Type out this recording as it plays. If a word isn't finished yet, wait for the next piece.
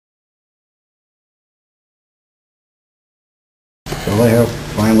Alejo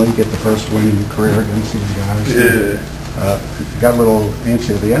finally get the first win in your career against these guys. Yeah. Got a little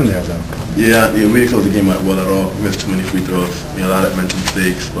antsy at the end there, though. Yeah, we didn't close the game out well at all. We missed too many free throws. A lot of mental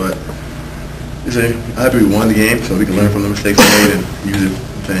mistakes, but I'm happy we won the game so we can learn from the mistakes we made and use it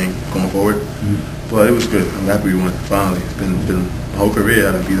going forward. But it was good. I'm happy we won finally. It's been a whole career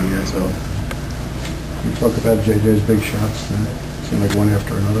I haven't beat them yet, so. You talk about JJ's big shots. Seem like one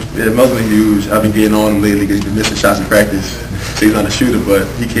after another. Yeah, Mel's been huge. I've been getting on him lately because he's been missing shots in practice. So he's not a shooter, but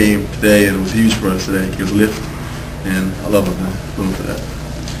he came today and it was huge for us today. He was lift, and I love him, man. Love him for that.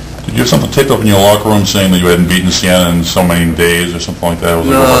 Did you have something ticked up in your locker room saying that you hadn't beaten Siena in so many days or something like that?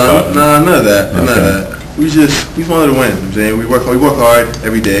 No, none of that. Okay. None of that. We just wanted to win. I'm saying we work hard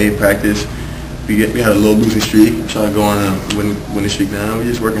every day in practice. We had a little losing streak. We're trying to go on and win the streak now. We're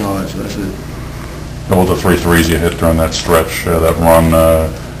just working hard, so that's it. What about the 3 threes you hit during that stretch, that run?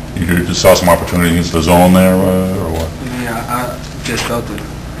 You just saw some opportunity against the zone there, or what? Yeah, I just felt it,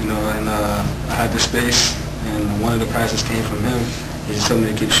 and I had the space, and one of the passes came from him. He just told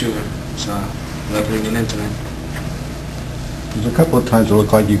me to keep shooting, so luckily we went into it. There's a couple of times it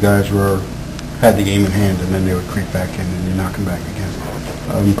looked like you guys had the game in hand, and then they would creep back in, and you knock them back again.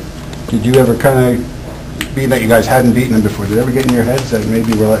 Did you ever kind of, being that you guys hadn't beaten them before, did it ever get in your heads that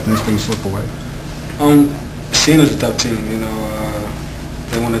maybe we're letting this thing slip away? Siena's a tough team,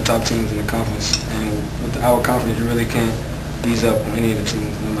 they're one of the top teams in the conference, and with our conference, you really can't ease up on any of the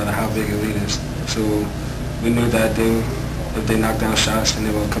teams, no matter how big a lead is. So we knew that if they knock down shots, then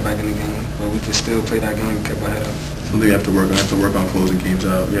they will come back in the game, but we could still play that game and keep our head up. Something we have to work on. We have to work on closing games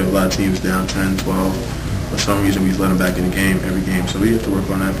out. We have a lot of teams down 10, 12. For some reason, we just let them back in the game every game, so we have to work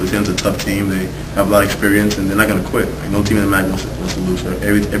on that. But Siena's a tough team. They have a lot of experience, and they're not going to quit. Like, no team in the MAC wants to lose. So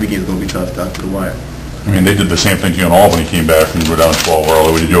every game is going to be tough down to the wire. I mean, they did the same thing to you in Albany. Came back and you were down 12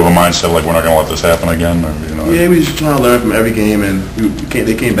 early. Did you have a mindset like we're not going to let this happen again? Or, Yeah, we just trying to learn from every game, and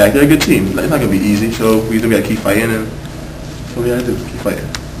they came back. They're a good team. It's not going to be easy, so we just got to keep fighting, and so we got to do keep fighting.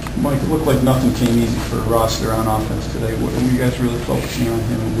 Mike, it looked like nothing came easy for Roster on offense today. What were you guys really focusing on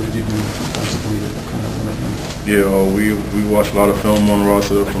him, and what did you do defensively to kind of limit him? Yeah, we watched a lot of film on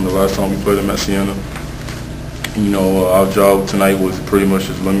Roster from the last time we played him at Siena. Our job tonight was pretty much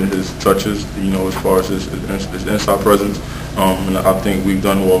just limit his touches, as far as his inside presence. And I think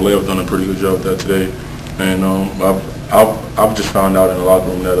Leo's done a pretty good job with that today. And I've just found out in the locker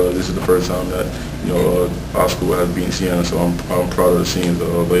room that this is the first time that our school has beaten Siena, so I'm proud of the scenes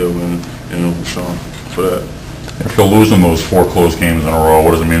of Leo and Sean for that. If you're losing those 4 close games in a row,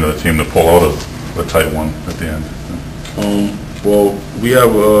 what does it mean to the team to pull out of a tight one at the end? Well, we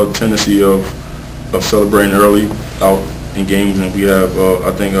have a tendency of celebrating early out in games, and we have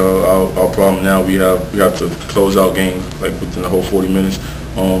I think our problem now we have to close out games like within the whole 40 minutes.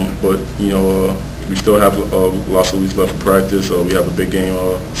 But we still have lots of weeks left for practice. We have a big game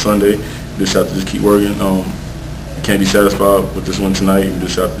Sunday. We just have to keep working. Can't be satisfied with this one tonight. We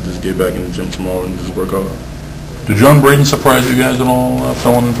just have to get back in the gym tomorrow and just work out. Did John Braden surprise you guys at all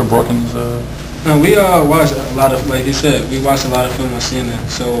filling in for Brookins? No, we watched a lot of, like he said, we watched a lot of film on Siena,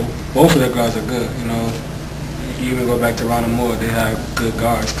 so both of their guards are good, You even go back to Ronald Moore, they have good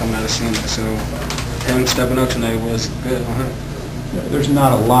guards coming out of Siena, so him stepping up tonight was good on him. There's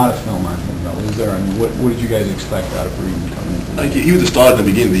not a lot of film on him, though, is there? I mean, what did you guys expect out of Braden coming into the He was the starter at the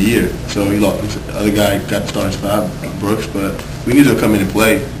beginning of the year, so the other guy got the starting spot, Brooks, but we need to come in and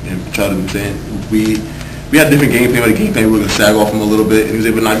play and try to understand. We had a different game plan. The game plan, we were going to sag off him a little bit, and he was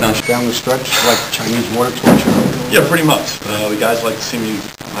able to knock down the stretch like Chinese water torture. Yeah, pretty much. The guys like to see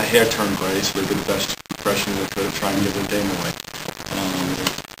my hair turn gray, so they did the best impression they could to try and give their game away.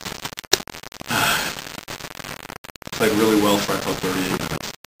 Played really well for, I thought, 38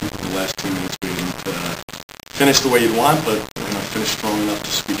 minutes. The last 2 minutes we didn't finish the way you'd want, but finished strong enough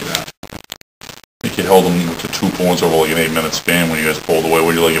to squeak it out. I think you held them to 2 points over like an 8-minute span when you guys pulled away.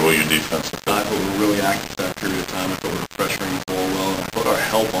 What do you like about your defense? I thought we were really active that period of time. I thought we were pressuring the ball well. I thought our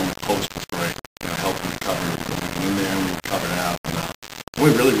help on the post was great. Helping recover. We went in there and we covered out. And we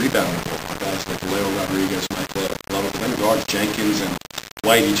really rebounded the ball. Our guys like Alejo Rodriguez, Mike Love, but then guards Jenkins and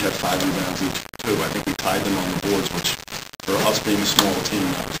White each had 5 rebounds each too. I think we tied them on the boards, which for us being a smaller team,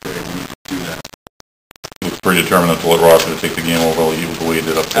 that was great. We need to do that. He was pretty determined to let Roster take the game over the way he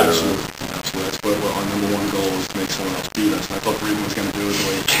did up there. Absolutely. That's what our number 1 goal was, to make someone else beat us. And I thought Braden was going to do it the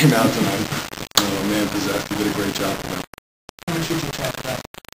way he came out tonight. Man possessed. He did a great job for them. How much did you talk about?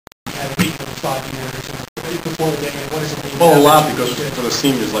 Had a week for 5 years before the game. What does it mean? Well, a lot, because for the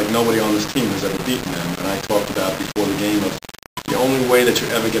seniors, like nobody on this team has ever beaten them. And I talked about before the game of the only way that you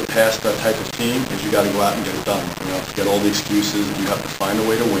ever get past that type of team is you got to go out and get it done. Forget all the excuses. You have to find a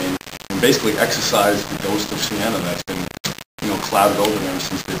way to win and basically exercise the ghost of Siena that's been clouded over them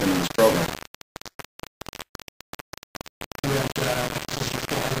since they've been in this program.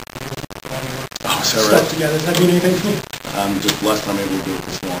 Oh, is that right? Stuff together. Does that mean anything to you? I'm just blessed I'm able to do it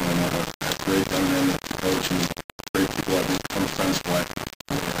this long, and have great young men that coach and great people I've become friends with.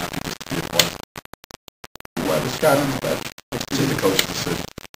 I'm really happy just to be a part of it. Whoever's got him, that's the coach's decision.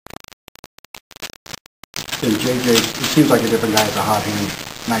 And JJ, it seems like a different guy at the hot hand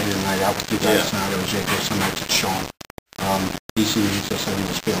night in and night out with you guys. Yeah. Now there was JJ, some nights it's Sean. DC just said he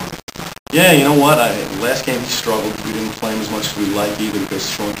was feeling it. Yeah, you know what? Last game he struggled. We didn't play him as much as we'd like either because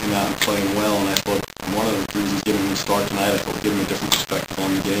Sean came out and playing well, and I thought one of the reasons giving him a start tonight, I thought would give him a different perspective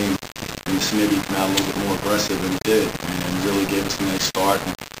on the game, and to see maybe he come out a little bit more aggressive than he did, and really gave us a nice start.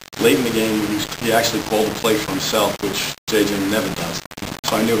 And late in the game, he actually called a play for himself, which JJ never does.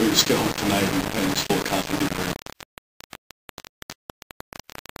 So I knew he was going tonight, and he was full of confidence.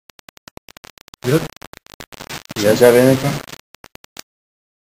 Good. You guys have anything?